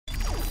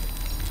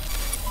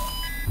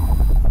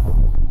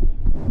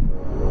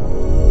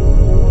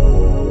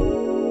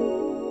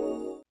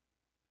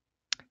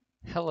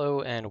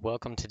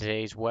welcome to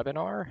today's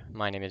webinar.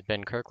 My name is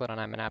Ben Kirkland and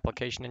I'm an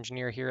application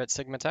engineer here at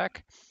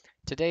Sigmatek.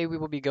 Today we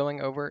will be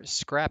going over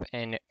scrap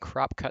and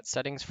crop cut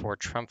settings for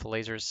Trumpf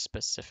lasers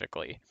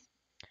specifically.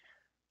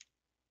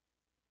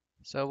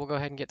 So we'll go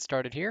ahead and get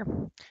started here.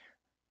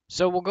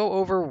 So we'll go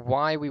over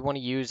why we want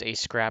to use a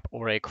scrap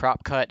or a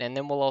crop cut, and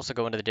then we'll also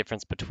go into the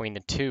difference between the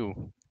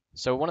two.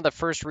 So one of the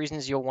first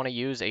reasons you'll want to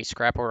use a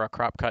scrap or a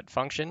crop cut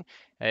function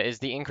is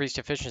the increased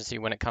efficiency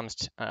when it comes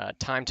to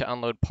time to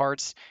unload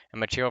parts and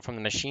material from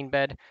the machine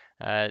bed.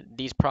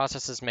 These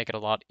processes make it a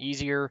lot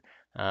easier,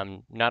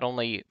 not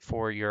only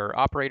for your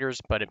operators,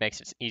 but it makes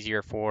it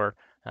easier for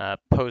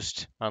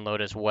post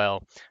unload as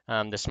well.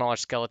 The smaller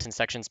skeleton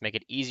sections make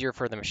it easier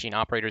for the machine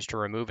operators to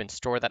remove and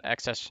store that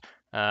excess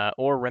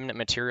or remnant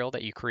material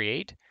that you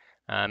create.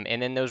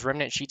 And then those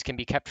remnant sheets can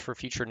be kept for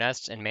future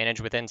nests and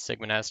managed within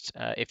SigmaNest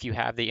if you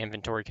have the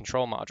inventory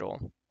control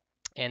module.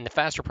 And the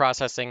faster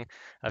processing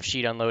of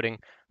sheet unloading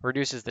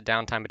reduces the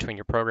downtime between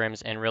your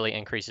programs and really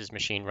increases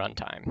machine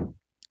runtime.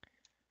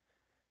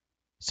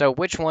 So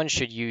which one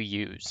should you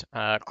use?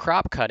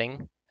 Crop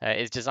cutting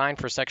is designed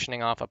for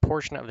sectioning off a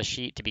portion of the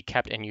sheet to be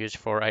kept and used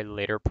for a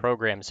later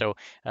program. So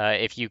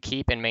if you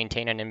keep and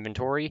maintain an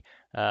inventory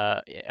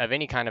of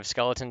any kind of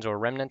skeletons or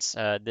remnants,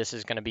 this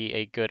is going to be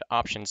a good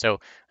option. So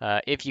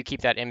if you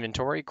keep that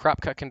inventory,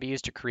 crop cut can be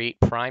used to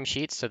create prime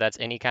sheets. So that's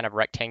any kind of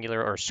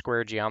rectangular or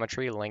square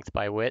geometry, length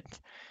by width,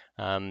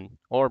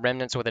 or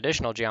remnants with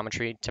additional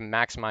geometry to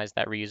maximize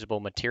that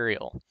reusable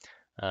material.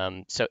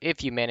 So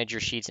if you manage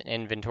your sheets and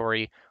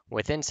inventory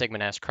within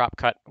SigmaNest, crop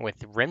cut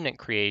with remnant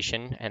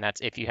creation, and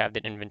that's if you have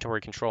the inventory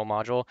control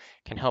module,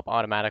 can help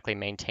automatically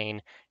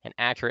maintain an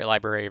accurate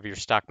library of your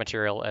stock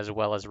material as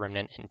well as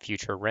remnant and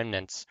future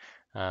remnants.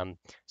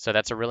 So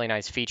that's a really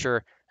nice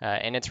feature,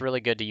 and it's really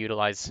good to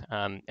utilize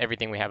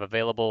everything we have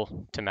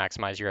available to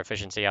maximize your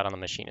efficiency out on the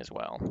machine as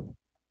well.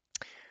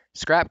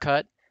 Scrap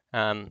cut,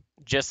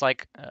 just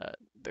like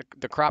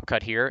the crop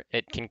cut here,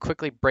 it can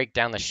quickly break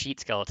down the sheet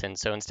skeleton.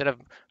 So instead of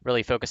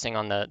really focusing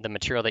on the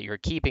material that you're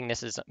keeping,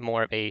 this is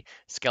more of a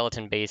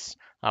skeleton-based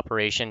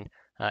operation.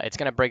 It's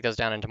going to break those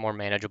down into more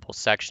manageable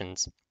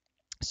sections.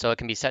 So it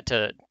can be set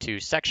to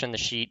section the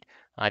sheet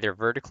either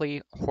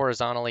vertically,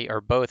 horizontally,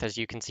 or both. As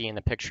you can see in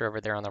the picture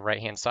over there on the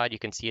right-hand side, you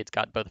can see it's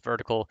got both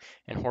vertical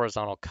and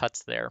horizontal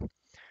cuts there.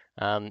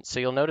 So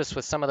you'll notice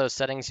with some of those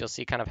settings, you'll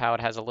see kind of how it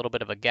has a little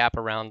bit of a gap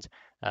around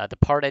the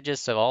part edges.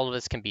 So all of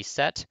this can be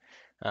set,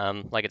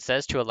 like it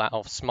says, to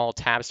allow small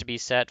tabs to be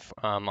set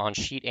on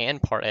sheet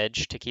and part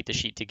edge to keep the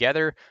sheet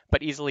together,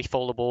 but easily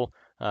foldable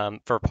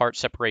for part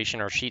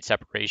separation or sheet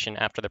separation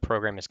after the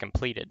program is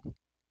completed.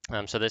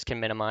 So this can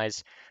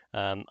minimize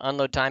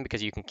unload time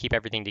because you can keep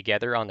everything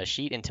together on the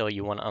sheet until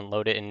you want to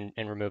unload it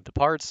and remove the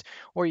parts,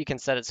 or you can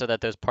set it so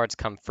that those parts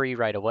come free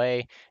right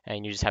away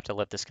and you just have to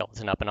lift the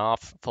skeleton up and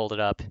off, fold it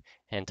up,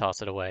 and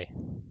toss it away.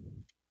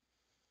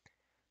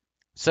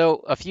 So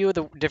a few of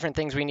the different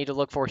things we need to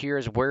look for here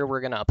is where we're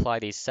going to apply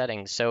these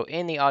settings. So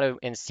in the Auto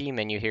and C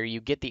menu here,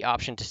 you get the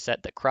option to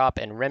set the crop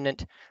and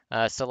remnant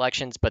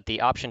selections, but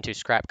the option to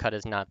scrap cut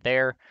is not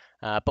there.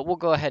 But we'll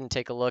go ahead and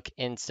take a look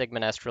in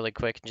SigmaNest really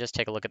quick and just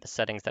take a look at the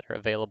settings that are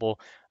available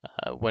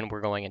when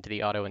we're going into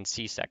the Auto and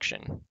C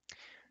section.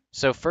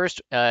 So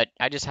first, I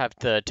just have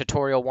the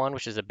tutorial one,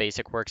 which is a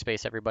basic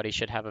workspace everybody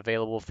should have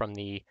available from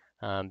the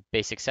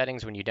basic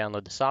settings when you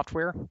download the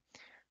software.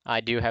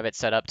 I do have it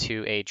set up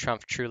to a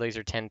Trumpf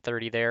TrueLaser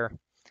 1030 there.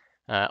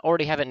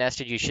 Already have it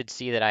nested. You should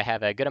see that I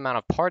have a good amount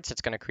of parts.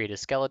 It's going to create a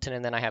skeleton,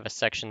 and then I have a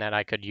section that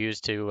I could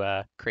use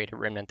to create a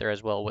remnant there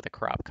as well with a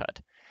crop cut.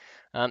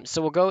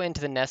 So we'll go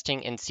into the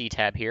nesting and C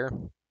tab here.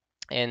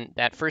 And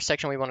that first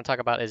section we want to talk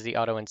about is the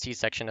Auto and C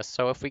section.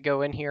 So if we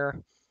go in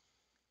here,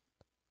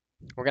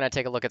 we're going to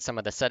take a look at some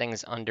of the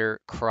settings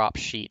under crop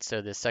sheet.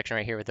 So this section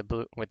right here with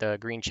the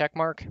green check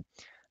mark.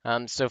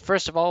 So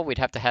first of all, we'd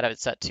have to have it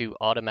set to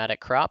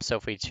automatic crop. So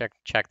if we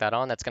check that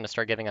on, that's going to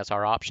start giving us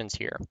our options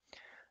here.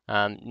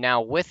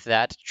 Now with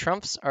that,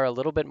 Trumpfs are a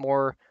little bit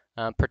more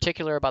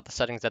particular about the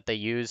settings that they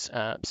use,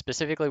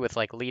 specifically with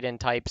like lead-in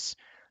types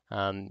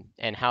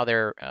and how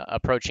they're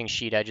approaching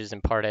sheet edges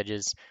and part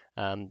edges.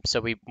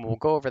 So we'll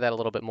go over that a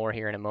little bit more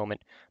here in a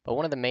moment. But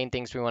one of the main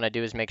things we want to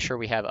do is make sure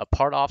we have a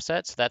part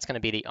offset. So that's going to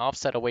be the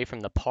offset away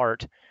from the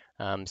part.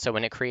 So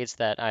when it creates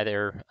that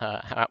either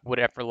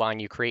whatever line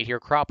you create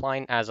here, crop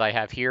line, as I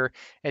have here,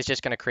 is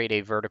just going to create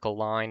a vertical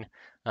line.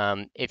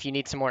 If you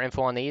need some more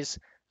info on these,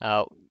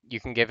 you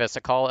can give us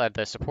a call at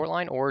the support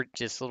line, or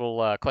just a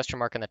little question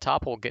mark in the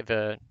top will give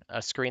a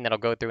screen that'll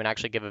go through and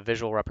actually give a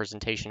visual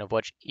representation of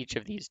what each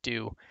of these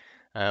do.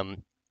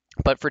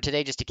 But for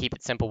today, just to keep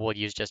it simple, we'll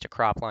use just a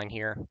crop line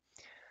here.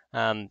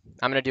 I'm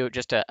going to do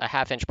just a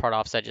half-inch part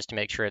offset just to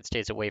make sure it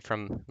stays away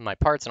from my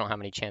parts. I don't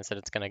have any chance that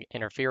it's going to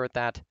interfere with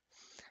that.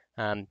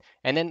 And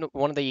then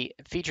one of the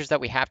features that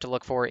we have to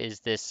look for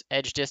is this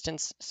edge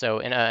distance. So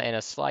in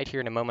a slide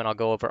here in a moment, I'll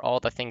go over all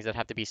the things that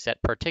have to be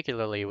set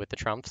particularly with the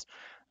Trumpfs.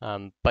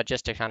 But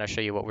just to kind of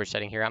show you what we're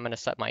setting here, I'm going to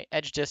set my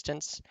edge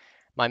distance,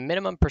 my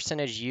minimum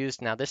percentage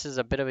used. Now this is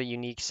a bit of a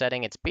unique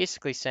setting. It's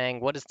basically saying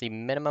what is the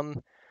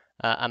minimum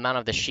amount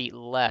of the sheet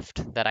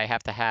left that I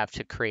have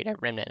to create a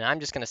remnant. And I'm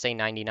just going to say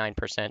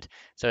 99%.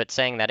 So it's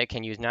saying that it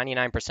can use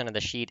 99% of the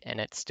sheet and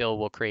it still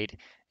will create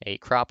a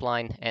crop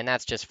line. And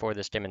that's just for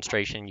this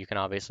demonstration. You can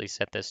obviously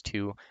set this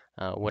to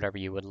whatever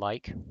you would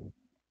like.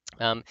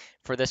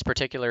 For this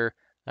particular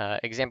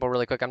example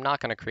really quick, I'm not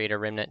going to create a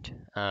remnant,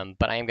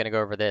 but I am going to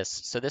go over this.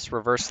 So this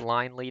reverse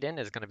line lead in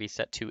is going to be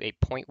set to a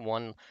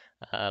 0.1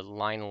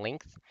 line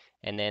length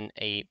and then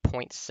a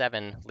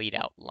 0.7 lead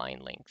out line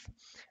length.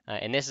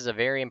 And this is a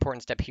very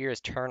important step here is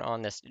turn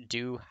on this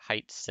do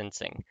height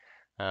sensing.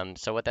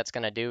 So what that's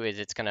going to do is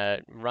it's going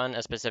to run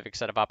a specific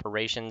set of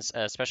operations,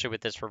 especially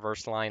with this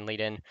reverse line lead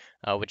in,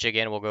 which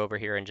again we'll go over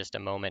here in just a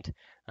moment.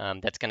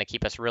 That's going to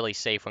keep us really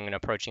safe when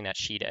approaching that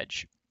sheet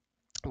edge.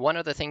 One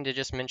other thing to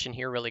just mention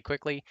here really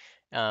quickly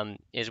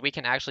is we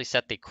can actually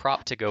set the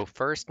crop to go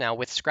first. Now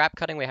with scrap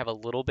cutting, we have a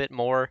little bit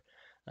more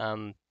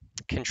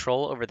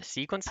control over the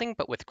sequencing,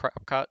 but with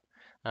crop cut,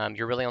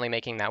 you're really only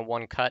making that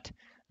one cut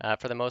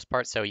for the most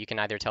part. So you can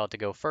either tell it to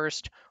go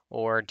first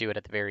or do it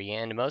at the very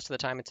end. Most of the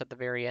time it's at the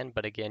very end,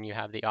 but again, you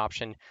have the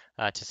option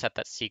to set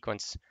that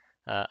sequence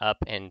up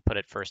and put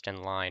it first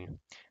in line.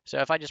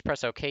 So if I just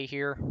press OK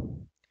here,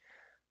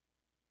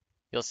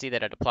 you'll see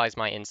that it applies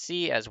my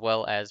NC as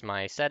well as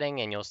my setting,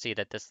 and you'll see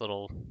that this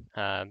little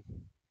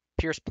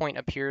pierce point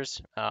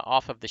appears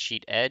off of the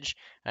sheet edge,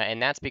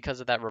 and that's because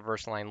of that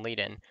reverse line lead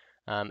in.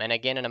 And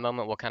again, in a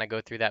moment, we'll kind of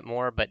go through that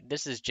more, but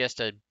this is just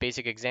a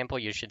basic example.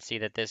 You should see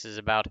that this is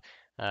about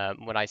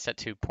what I set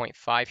to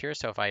 0.5 here.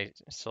 So if I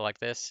select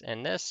this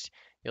and this,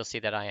 you'll see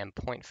that I am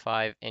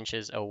 0.5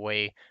 inches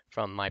away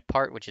from my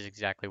part, which is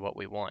exactly what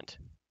we want.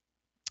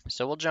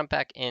 So we'll jump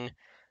back in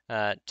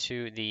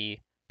to the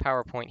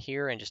PowerPoint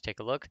here and just take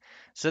a look.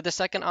 So the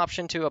second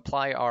option to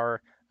apply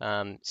our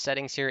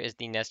settings here is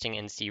the nesting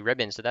NC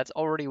ribbon. So that's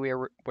already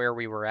where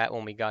we were at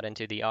when we got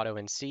into the auto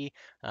NC,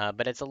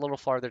 but it's a little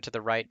farther to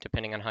the right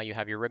depending on how you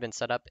have your ribbon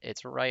set up.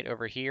 It's right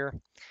over here.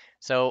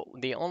 So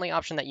the only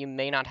option that you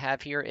may not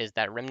have here is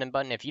that remnant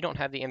button. If you don't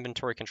have the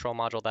inventory control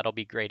module, that'll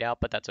be grayed out,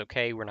 but that's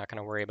okay. We're not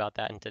going to worry about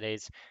that in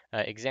today's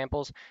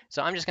examples.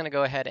 So I'm just going to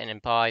go ahead and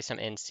apply some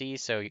NC.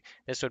 So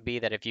this would be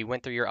that if you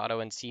went through your auto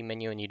NC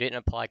menu and you didn't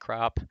apply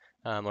crop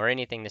or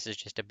anything, this is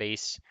just a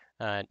base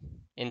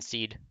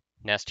NC'd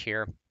nest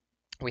here.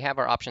 We have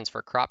our options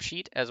for crop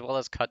sheet as well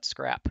as cut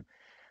scrap.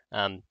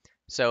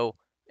 So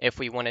if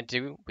we wanted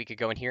to, we could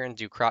go in here and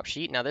do crop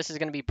sheet. Now this is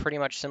going to be pretty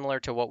much similar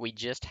to what we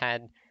just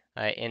had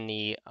in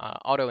the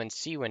auto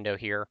NC window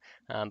here,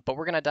 but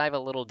we're going to dive a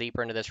little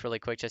deeper into this really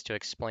quick just to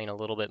explain a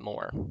little bit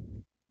more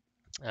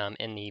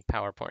in the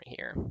PowerPoint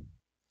here.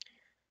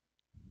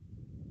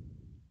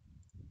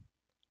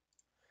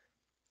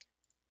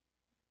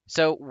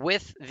 So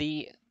with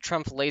the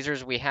Trumpf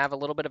lasers, we have a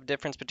little bit of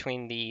difference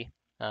between the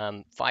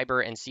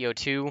fiber and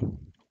CO2,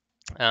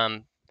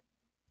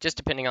 just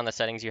depending on the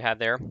settings you have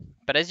there.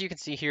 But as you can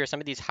see here,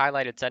 some of these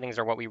highlighted settings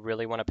are what we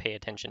really want to pay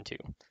attention to.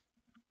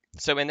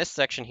 So in this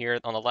section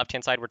here on the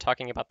left-hand side, we're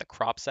talking about the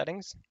crop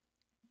settings.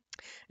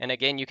 And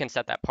again, you can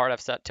set that part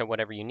offset to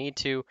whatever you need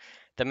to.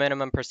 The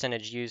minimum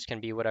percentage used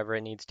can be whatever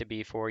it needs to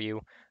be for you.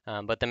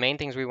 But the main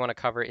things we want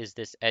to cover is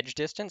this edge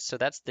distance. So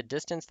that's the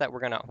distance that we're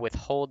going to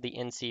withhold the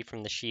NC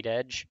from the sheet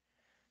edge.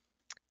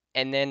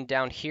 And then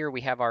down here,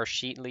 we have our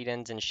sheet lead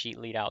ins and sheet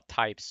lead out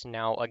types.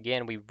 Now,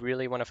 again, we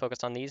really want to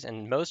focus on these,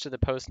 and most of the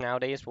posts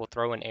nowadays will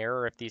throw an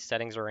error if these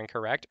settings are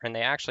incorrect, and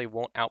they actually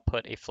won't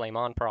output a flame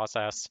on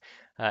process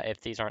if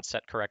these aren't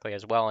set correctly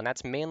as well. And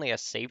that's mainly a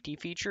safety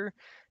feature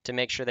to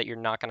make sure that you're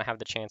not going to have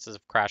the chances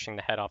of crashing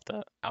the head off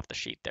the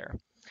sheet there.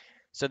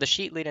 So the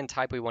sheet lead in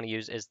type we want to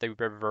use is the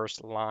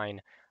reverse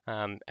line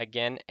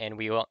again, and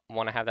we want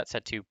to have that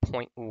set to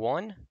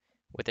 0.1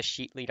 with a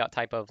sheet lead out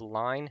type of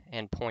line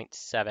and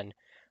 0.7.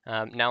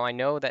 Now I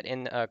know that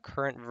in a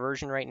current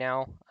version right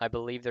now, I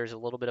believe there's a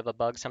little bit of a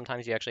bug.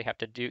 Sometimes you actually have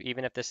to do,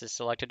 even if this is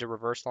selected to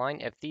reverse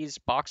line, if these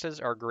boxes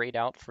are grayed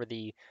out for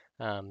the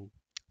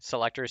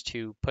selectors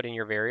to put in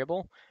your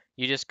variable,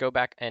 you just go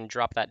back and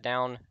drop that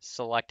down,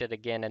 select it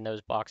again, and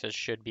those boxes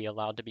should be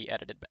allowed to be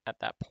edited at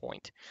that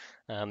point.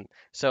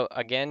 So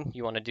again,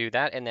 you want to do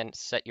that and then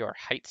set your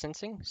height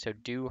sensing. So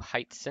do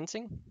height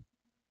sensing.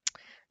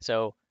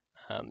 So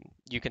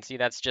you can see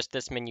that's just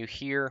this menu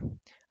here.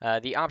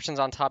 The options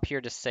on top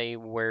here just say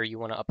where you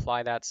want to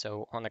apply that.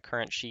 So on the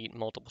current sheet,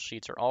 multiple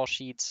sheets, or all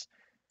sheets.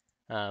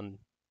 And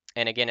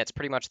again, it's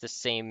pretty much the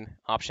same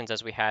options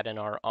as we had in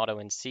our auto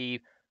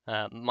NC,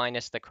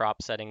 minus the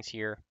crop settings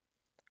here.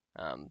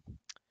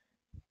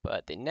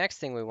 But the next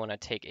thing we want to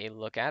take a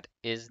look at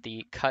is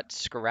the cut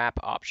scrap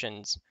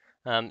options.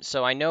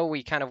 So I know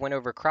we kind of went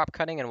over crop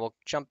cutting, and we'll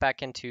jump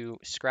back into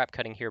scrap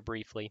cutting here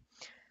briefly.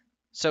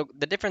 So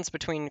the difference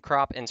between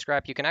crop and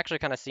scrap, you can actually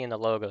kind of see in the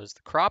logos.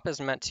 The crop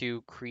is meant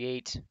to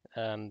create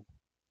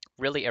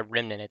really a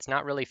remnant. It's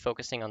not really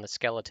focusing on the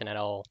skeleton at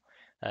all.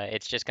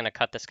 It's just going to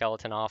cut the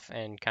skeleton off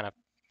and kind of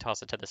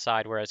toss it to the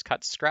side, whereas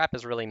cut scrap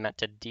is really meant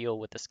to deal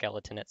with the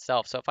skeleton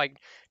itself. So if I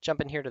jump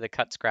in here to the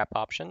cut scrap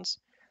options,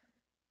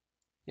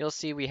 you'll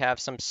see we have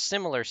some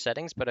similar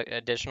settings, but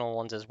additional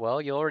ones as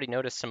well. You'll already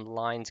notice some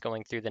lines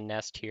going through the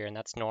nest here, and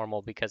that's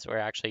normal because we're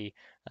actually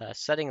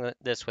setting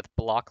this with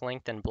block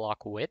length and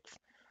block width.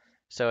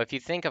 So if you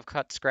think of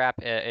cut scrap,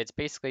 it's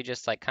basically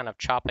just like kind of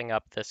chopping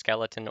up the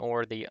skeleton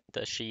or the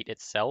sheet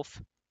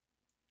itself.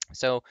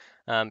 So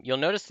you'll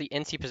notice the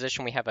NC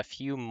position, we have a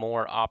few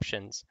more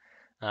options.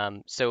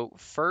 So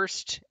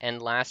first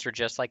and last are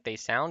just like they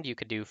sound. You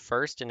could do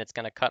first and it's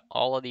going to cut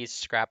all of these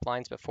scrap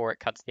lines before it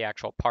cuts the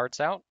actual parts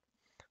out,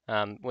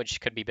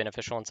 which could be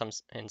beneficial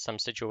in some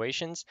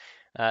situations.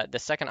 The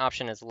second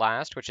option is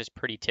last, which is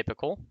pretty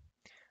typical.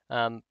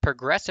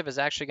 Progressive is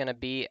actually going to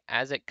be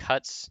as it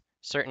cuts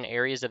certain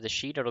areas of the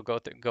sheet, it'll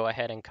go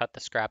ahead and cut the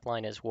scrap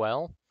line as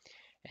well.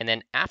 And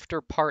then after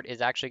part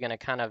is actually going to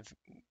kind of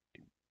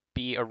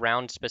be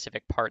around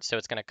specific parts, so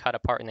it's going to cut a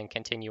part and then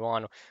continue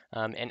on.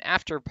 And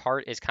after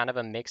part is kind of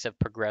a mix of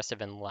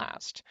progressive and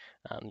last.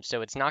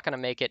 So it's not going to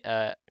make it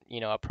a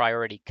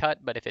priority cut,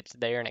 but if it's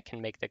there and it can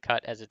make the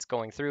cut as it's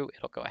going through,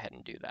 it'll go ahead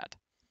and do that.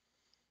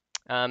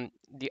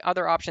 The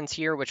other options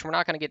here, which we're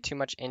not going to get too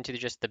much into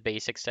just the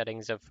basic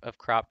settings of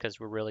crop because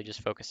we're really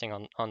just focusing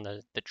on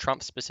the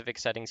Trumpf specific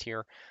settings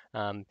here.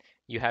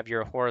 You have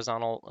your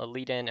horizontal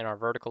lead in and our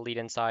vertical lead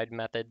inside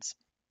methods.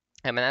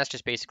 And that's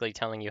just basically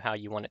telling you how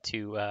you want it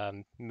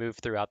to move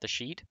throughout the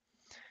sheet.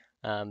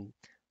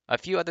 A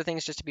few other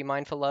things just to be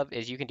mindful of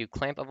is you can do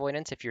clamp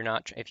avoidance if you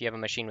have a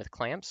machine with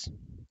clamps.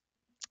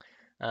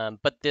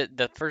 But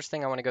the first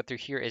thing I want to go through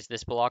here is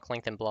this block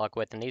length and block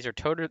width, and these are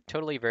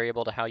totally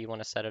variable to how you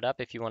want to set it up.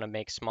 If you want to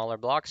make smaller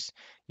blocks,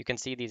 you can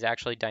see these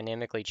actually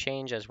dynamically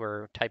change as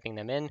we're typing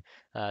them in.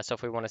 So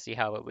if we want to see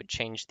how it would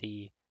change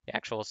the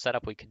actual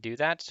setup, we could do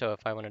that. So if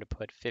I wanted to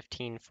put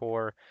 15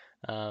 for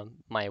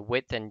my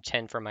width and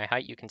 10 for my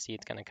height, you can see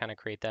it's going to kind of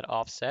create that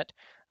offset.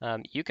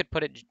 You could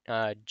put it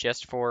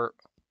just for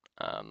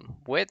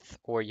width,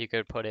 or you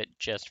could put it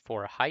just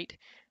for height.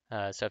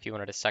 So if you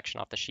wanted to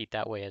section off the sheet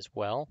that way as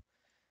well.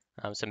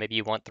 So maybe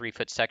you want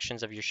 3-foot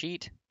sections of your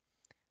sheet.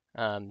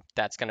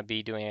 That's going to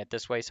be doing it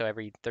this way. So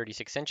every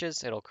 36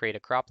 inches, it'll create a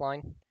crop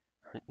line.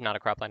 Not a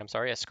crop line, I'm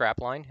sorry, a scrap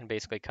line, and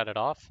basically cut it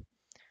off.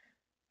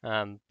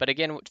 But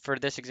again, for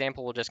this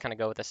example, we'll just kind of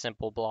go with a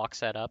simple block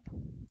setup.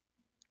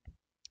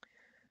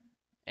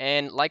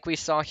 And like we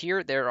saw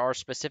here, there are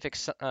specific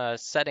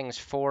settings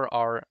for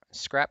our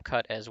scrap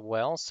cut as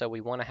well. So we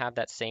want to have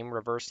that same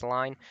reverse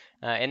line.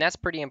 And that's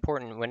pretty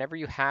important. Whenever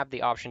you have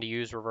the option to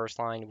use reverse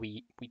line,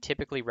 we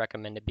typically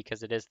recommend it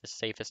because it is the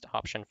safest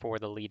option for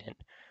the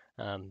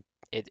lead-in.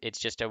 It's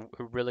just a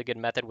really good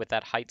method with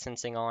that height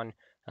sensing on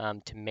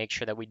to make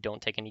sure that we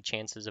don't take any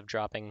chances of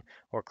dropping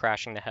or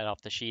crashing the head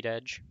off the sheet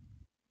edge.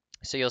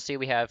 So you'll see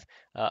we have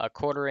a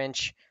 1/4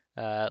 inch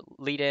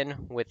lead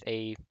in with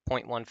a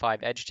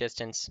 0.15 edge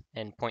distance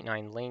and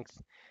 0.9 length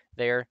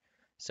there.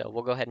 So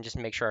we'll go ahead and just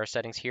make sure our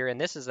settings here.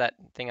 And this is that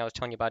thing I was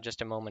telling you about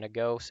just a moment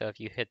ago. So if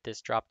you hit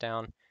this drop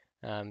down,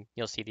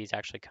 you'll see these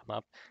actually come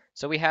up.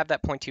 So we have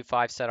that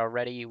 0.25 set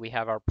already. We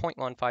have our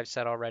 0.15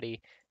 set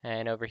already.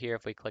 And over here,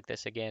 if we click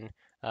this again,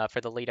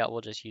 for the lead out, we'll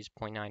just use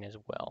 0.9 as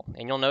well.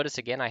 And you'll notice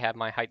again, I have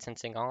my height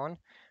sensing on,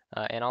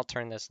 and I'll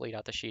turn this lead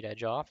out the sheet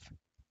edge off.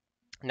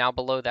 Now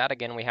below that,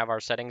 again, we have our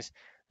settings.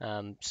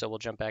 So we'll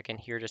jump back in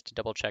here just to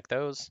double check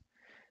those.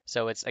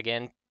 So it's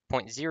again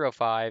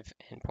 0.05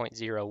 and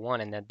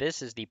 0.01, and then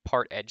this is the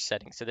part edge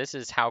setting. So this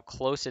is how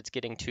close it's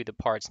getting to the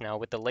parts. Now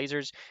with the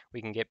lasers,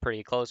 we can get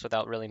pretty close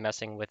without really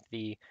messing with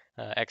the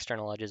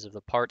external edges of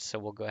the parts. So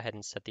we'll go ahead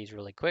and set these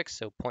really quick.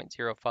 So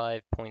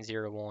 0.05,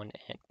 0.01,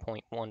 and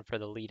 0.1 for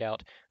the lead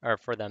out, or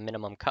for the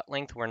minimum cut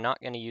length. We're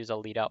not going to use a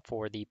lead out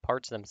for the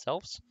parts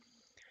themselves.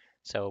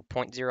 So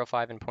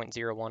 0.05 and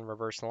 0.01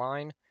 reverse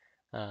line.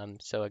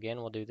 So again,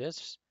 we'll do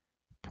this.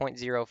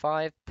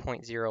 0.05,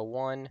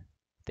 0.01.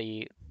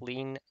 The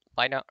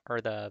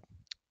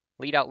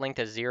lead out length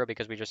is 0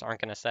 because we just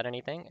aren't going to set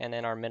anything. And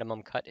then our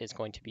minimum cut is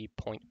going to be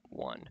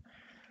 0.1.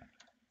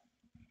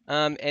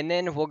 And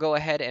then we'll go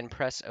ahead and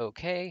press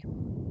OK.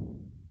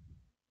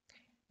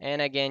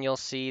 And again, you'll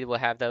see we'll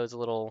have those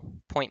little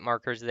point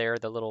markers there,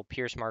 the little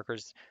pierce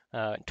markers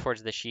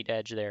towards the sheet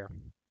edge there.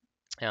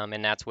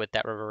 And that's with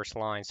that reverse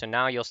line. So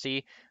now you'll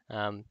see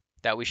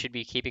that we should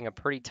be keeping a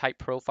pretty tight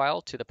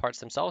profile to the parts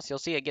themselves. You'll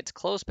see it gets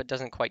close but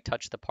doesn't quite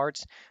touch the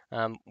parts.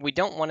 We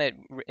don't want to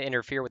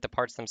interfere with the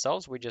parts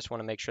themselves. We just want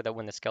to make sure that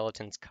when the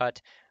skeleton's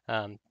cut,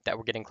 that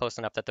we're getting close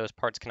enough that those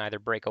parts can either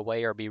break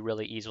away or be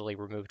really easily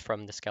removed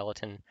from the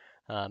skeleton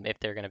if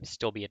they're going to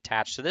still be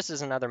attached. So this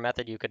is another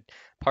method you could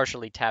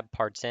partially tab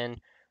parts in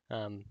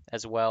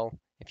as well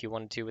if you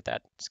wanted to with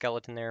that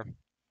skeleton there.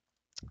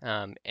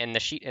 And the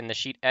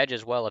sheet edge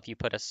as well, if you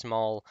put a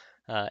small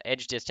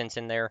edge distance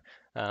in there,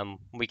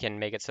 we can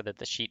make it so that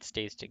the sheet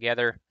stays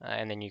together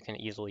and then you can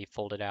easily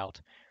fold it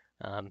out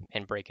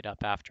and break it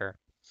up after.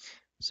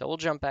 So we'll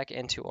jump back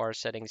into our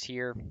settings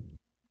here.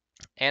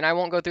 And I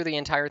won't go through the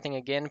entire thing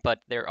again, but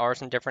there are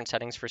some different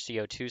settings for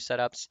CO2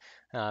 setups.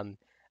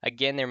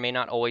 Again, there may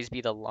not always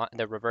be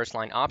the reverse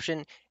line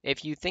option.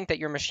 If you think that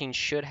your machine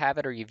should have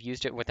it or you've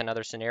used it with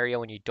another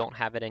scenario and you don't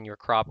have it in your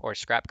crop or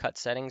scrap cut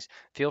settings,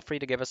 feel free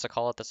to give us a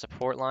call at the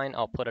support line.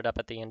 I'll put it up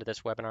at the end of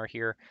this webinar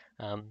here.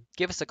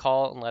 Give us a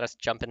call and let us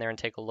jump in there and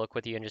take a look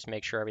with you and just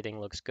make sure everything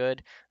looks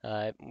good.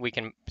 We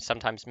can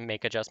sometimes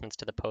make adjustments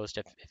to the post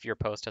if your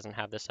post doesn't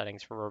have the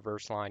settings for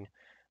reverse line.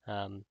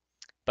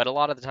 But a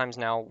lot of the times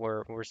now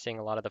we're seeing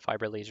a lot of the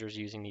fiber lasers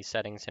using these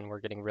settings and we're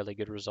getting really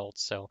good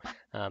results. So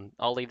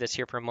I'll leave this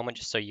here for a moment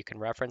just so you can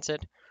reference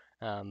it.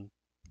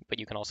 But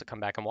you can also come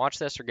back and watch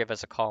this or give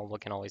us a call and we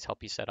can always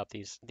help you set up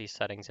these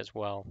settings as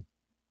well.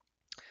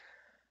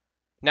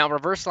 Now,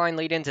 reverse line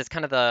lead-ins is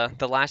kind of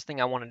the last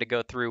thing I wanted to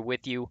go through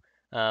with you,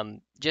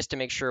 just to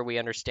make sure we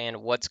understand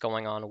what's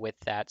going on with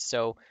that.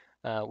 So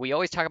we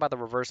always talk about the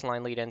reverse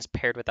line lead-ins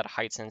paired with that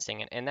height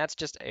sensing, and that's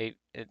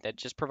that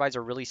just provides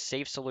a really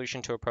safe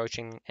solution to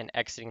approaching and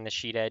exiting the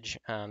sheet edge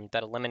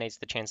that eliminates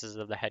the chances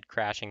of the head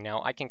crashing.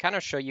 Now, I can kind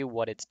of show you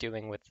what it's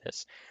doing with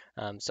this.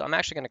 So I'm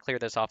actually going to clear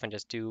this off and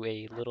just do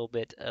a little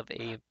bit of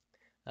a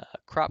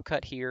crop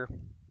cut here,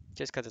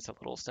 just because it's a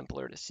little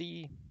simpler to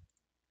see.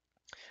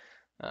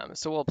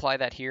 So we'll apply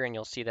that here and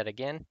you'll see that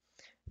again.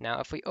 Now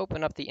if we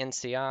open up the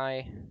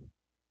NCI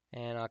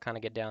and I'll kind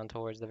of get down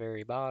towards the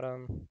very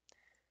bottom,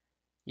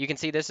 you can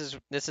see this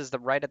is the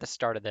right at the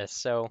start of this.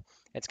 So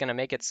it's going to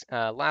make its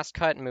last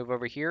cut and move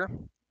over here.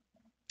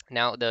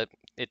 Now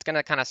it's going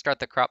to kind of start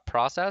the crop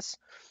process.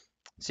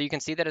 So you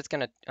can see that it's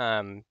going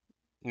to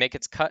make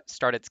its cut,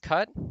 start its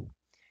cut.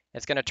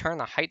 It's going to turn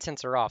the height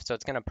sensor off. So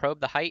it's going to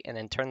probe the height and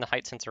then turn the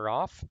height sensor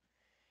off.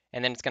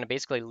 And then it's going to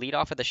basically lead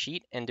off of the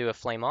sheet and do a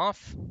flame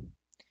off.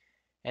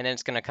 And then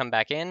it's going to come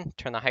back in,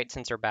 turn the height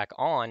sensor back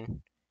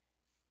on,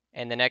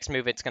 and the next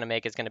move it's going to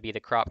make is going to be the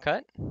crop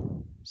cut.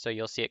 So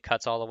you'll see it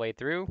cuts all the way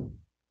through.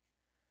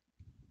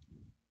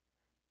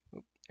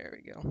 There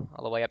we go,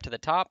 all the way up to the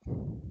top.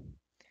 And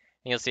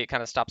you'll see it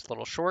kind of stops a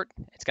little short.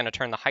 It's going to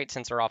turn the height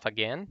sensor off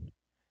again.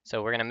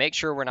 So we're going to make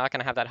sure we're not going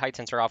to have that height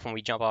sensor off when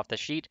we jump off the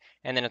sheet,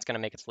 and then it's going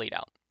to make its lead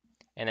out.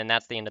 And then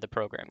that's the end of the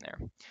program there.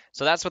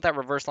 So that's what that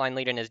reverse line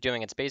lead-in is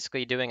doing. It's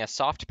basically doing a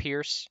soft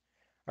pierce,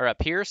 or a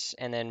pierce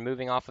and then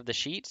moving off of the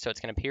sheet. So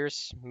it's going to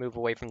pierce, move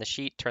away from the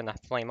sheet, turn the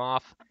flame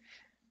off,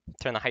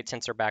 turn the height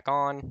sensor back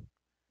on,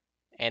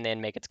 and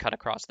then make its cut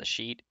across the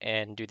sheet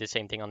and do the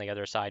same thing on the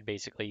other side,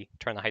 basically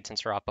turn the height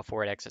sensor off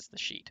before it exits the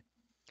sheet.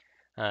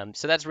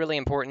 So that's really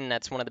important.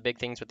 That's one of the big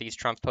things with these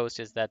Trumpf posts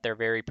is that they're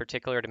very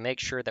particular to make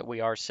sure that we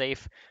are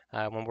safe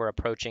when we're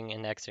approaching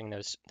and exiting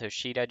those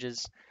sheet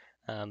edges.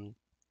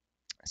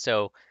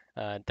 So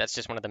that's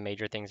just one of the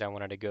major things I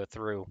wanted to go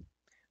through.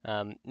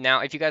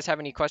 Now, if you guys have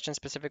any questions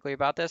specifically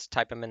about this,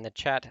 type them in the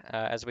chat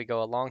as we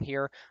go along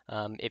here.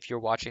 If you're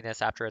watching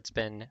this after it's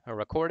been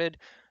recorded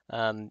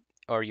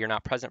or you're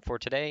not present for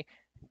today,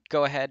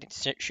 go ahead,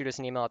 shoot us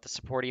an email at the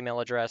support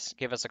email address,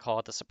 give us a call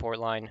at the support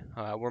line.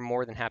 We're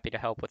more than happy to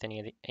help with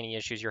any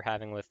issues you're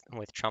having with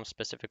Trumpf,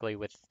 specifically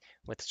with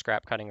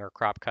scrap cutting or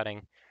crop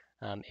cutting.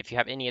 If you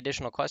have any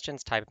additional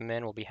questions, type them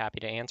in. We'll be happy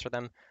to answer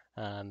them.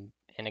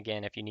 And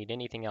again, if you need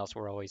anything else,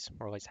 we're always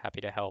happy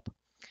to help.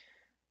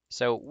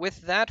 So with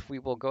that, we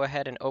will go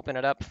ahead and open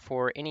it up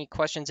for any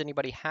questions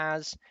anybody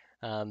has.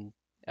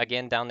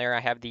 Again, down there I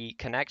have the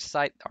Connect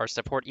site, our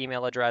support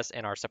email address,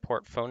 and our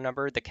support phone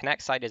number. The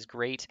Connect site is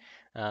great.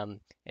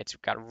 It's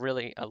got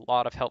really a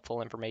lot of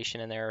helpful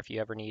information in there if you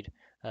ever need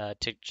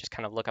to just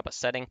kind of look up a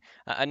setting.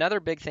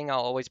 Another big thing I'll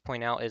always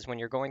point out is when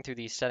you're going through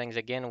these settings,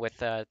 again,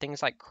 with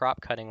things like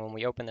crop cutting, when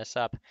we open this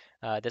up,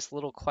 this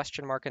little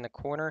question mark in the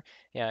corner,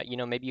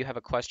 maybe you have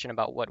a question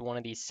about what one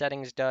of these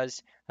settings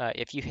does.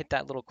 If you hit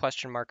that little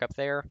question mark up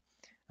there,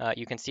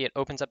 you can see it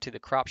opens up to the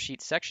crop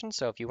sheet section.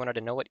 So if you wanted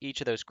to know what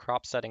each of those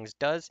crop settings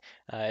does,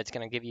 it's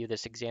going to give you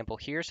this example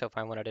here. So if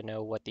I wanted to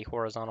know what the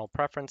horizontal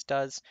preference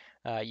does,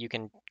 you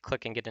can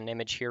click and get an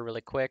image here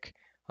really quick,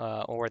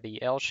 or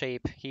the L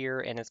shape here,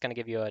 and it's going to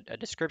give you a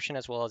description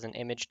as well as an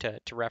image to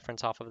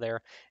reference off of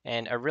there,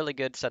 and a really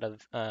good set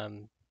of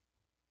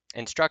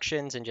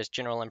instructions and just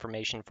general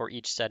information for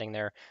each setting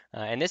there.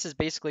 And this is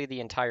basically the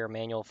entire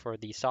manual for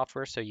the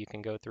software, so you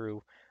can go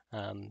through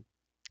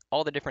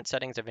all the different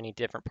settings of any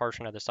different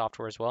portion of the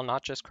software as well,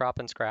 not just crop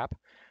and scrap.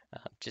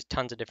 Just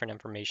tons of different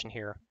information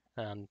here.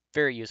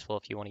 Very useful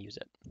if you want to use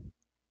it.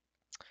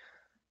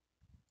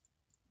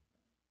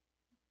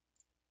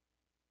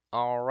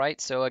 All right,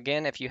 so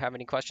again, if you have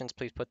any questions,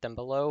 please put them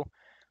below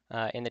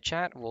in the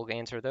chat. We'll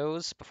answer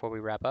those before we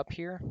wrap up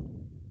here.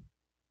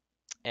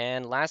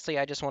 And lastly,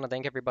 I just want to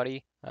thank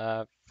everybody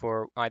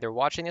for either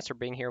watching this or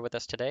being here with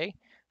us today.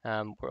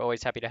 We're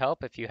always happy to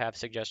help. If you have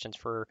suggestions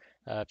for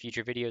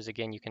future videos,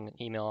 again, you can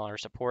email our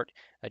support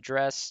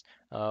address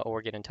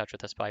or get in touch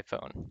with us by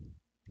phone.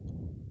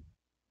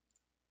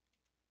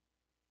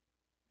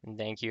 And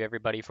thank you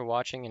everybody for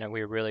watching, and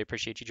we really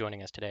appreciate you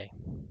joining us today.